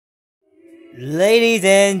Ladies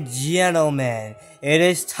and gentlemen, it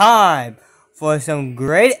is time for some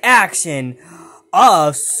great action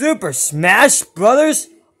of Super Smash Bros.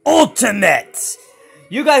 Ultimate!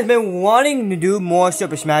 You guys been wanting to do more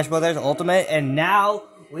Super Smash Bros. Ultimate, and now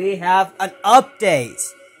we have an update.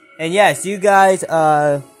 And yes, you guys,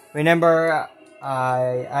 remember,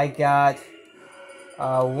 I got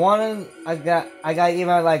even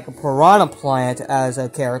like a Piranha Plant as a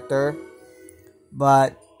character,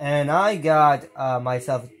 and I got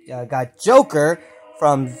got Joker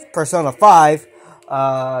from Persona 5,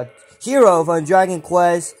 Hero from Dragon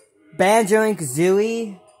Quest, Banjo and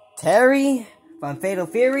Kazooie, Terry from Fatal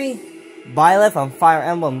Fury, Violet from Fire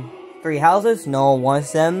Emblem Three Houses. No one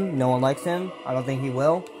wants them, no one likes him. I don't think he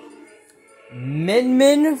will.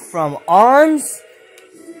 Min from ARMS,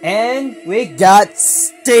 and we got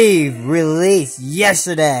Steve released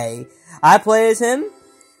yesterday. I played as him.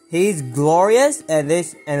 He's glorious, and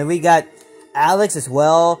we got Alex as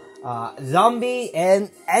well, Zombie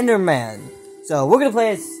and Enderman. So we're gonna play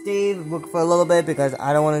as Steve for a little bit because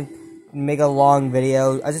I don't want to make a long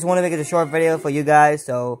video. I just want to make it a short video for you guys.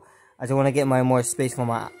 So I just want to get more space for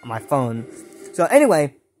my phone. So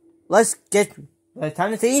anyway, it's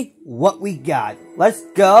time to see what we got. Let's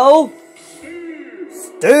go,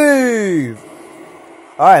 Steve.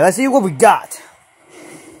 All right, let's see what we got.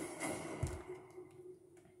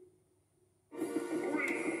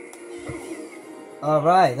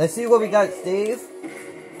 Alright, let's see what we got, Steve.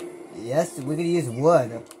 Yes, we can use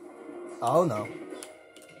wood. Oh no.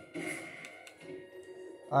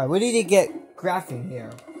 Alright, we need to get crafting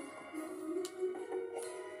here.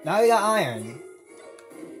 Now we got iron.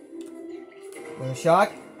 Little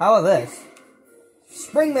shock. How about this?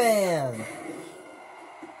 Springman!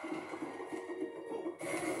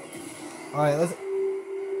 Alright,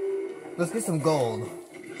 let's get some gold.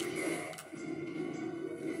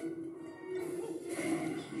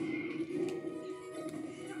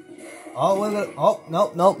 Oh, wait, wait. Oh,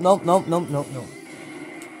 no.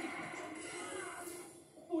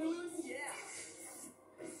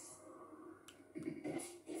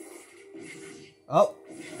 Oh.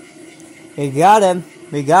 We got him.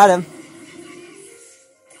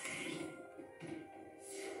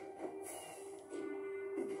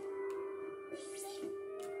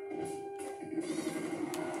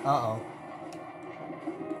 Uh-oh.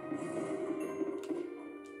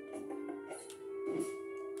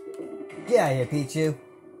 Get out of here, Pichu.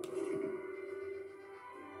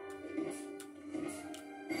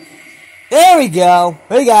 There we go.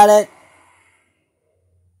 We got it.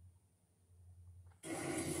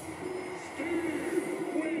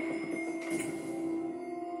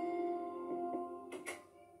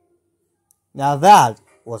 Now that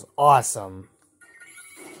was awesome.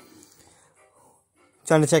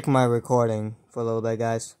 Trying to check my recording for a little bit,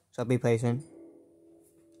 guys. So be patient.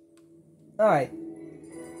 Alright.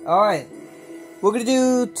 We're gonna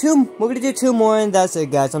do two more, and that's it,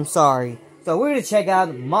 guys. I'm sorry. So we're gonna check out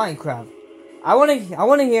Minecraft. I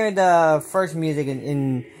wanna hear the first music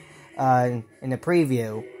in the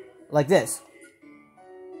preview, like this.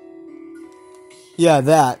 Yeah,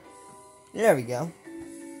 that. There we go.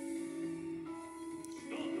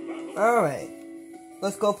 All right,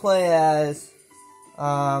 let's go play as.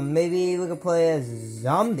 Maybe we could play as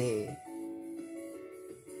Zombie.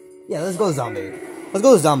 Yeah, let's go Zombie.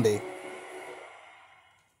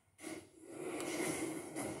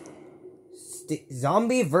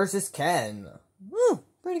 Zombie versus Ken. Ooh,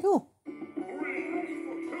 pretty cool.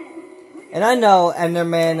 And I know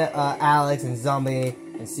Enderman, Alex, and Zombie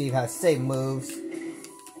and Steve have same moves.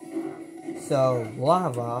 So,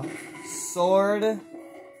 lava, sword,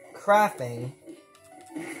 crafting,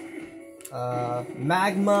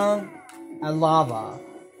 magma, and lava.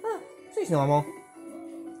 Seems normal.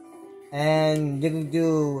 And you can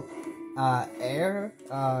do, air,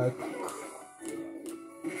 alright,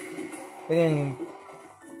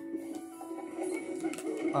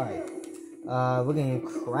 we can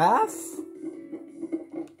craft,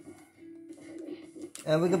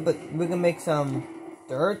 and we can make some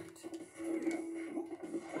dirt,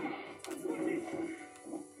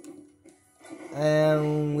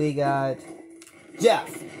 and we got Jeff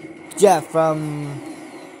from,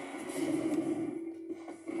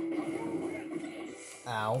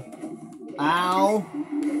 ow,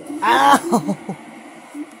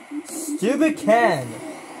 stupid Ken.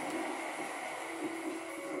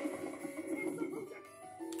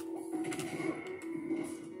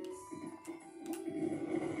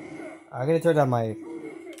 I'm gonna turn down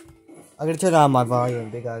my volume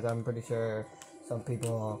because I'm pretty sure some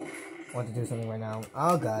people want to do something right now.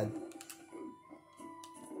 Oh god.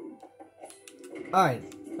 Alright,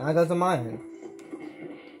 I got the mine.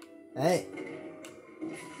 Hey.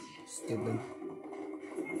 Stupid.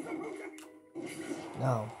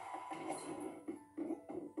 No.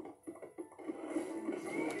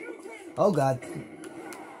 Oh god.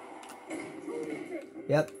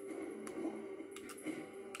 Yep.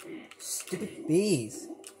 Stupid bees.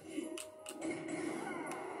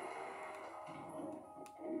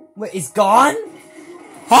 Wait, it's gone?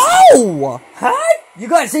 How? Huh? You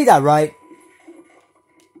gotta see that, right?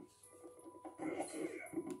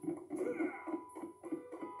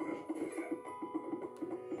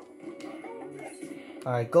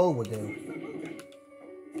 Alright, gold will do.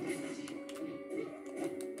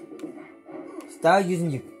 Start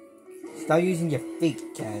using your feet,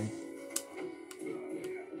 Ken.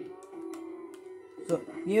 So,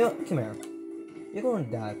 come here. You're going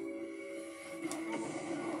to die.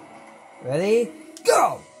 Ready?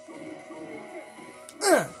 Go!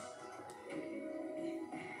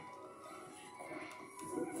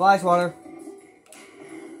 Flash water.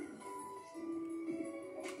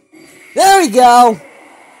 There we go!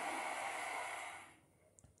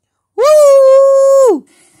 Woo!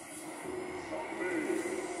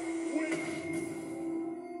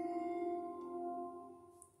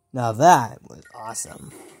 Now that was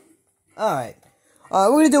awesome. Alright. We're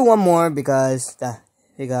gonna do one more because,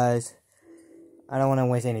 hey guys, I don't want to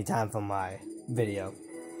waste any time from my video.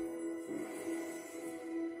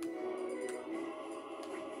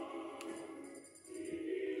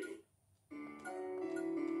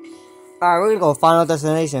 Alright, we're gonna go Final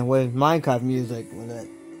Destination with Minecraft music with it.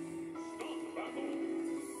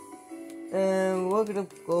 And we're gonna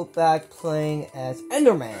go back playing as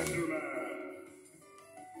Enderman.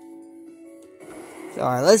 So,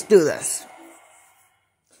 alright, let's do this.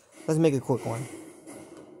 Let's make a quick one.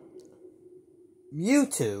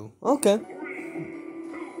 Mewtwo. Okay.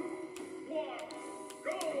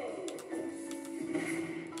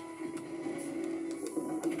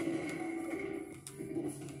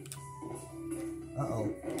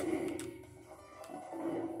 Uh-oh.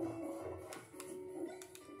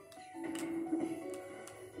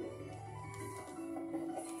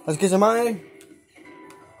 Let's get some mine.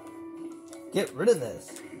 Get rid of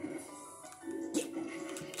this.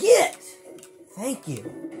 Get! Thank you.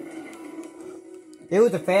 It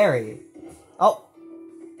was a fairy. Oh.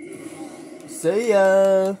 See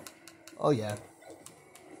ya. Oh, yeah.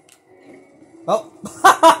 Oh.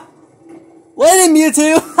 Wait a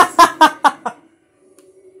Mewtwo.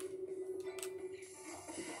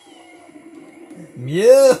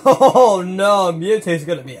 Mew. Oh, no. Mewtwo's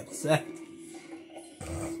gonna be upset.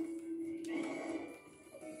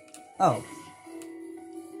 Oh.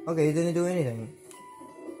 Okay, he didn't do anything.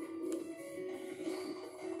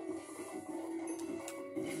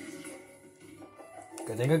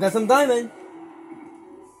 Good thing I got some diamond.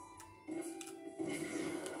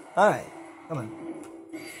 Alright, come on.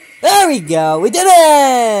 There we go! We did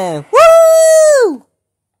it! Woo!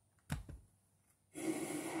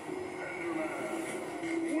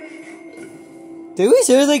 Did we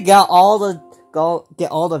seriously get all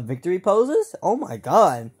the victory poses? Oh my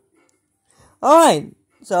god. Alright,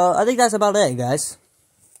 so I think that's about it, guys.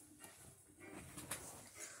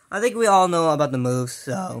 I think we all know about the moves,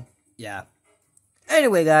 so yeah.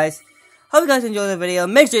 Anyway, guys, hope you guys enjoyed the video.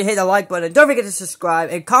 Make sure you hit the like button. Don't forget to subscribe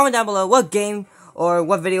and comment down below what game or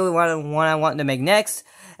what video I want to make next.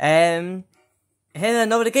 And hit the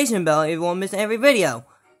notification bell if you won't miss every video.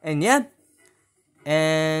 And yeah,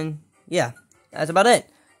 that's about it.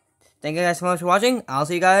 Thank you guys so much for watching. I'll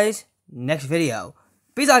see you guys next video.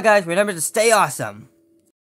 Peace out, guys. Remember to stay awesome.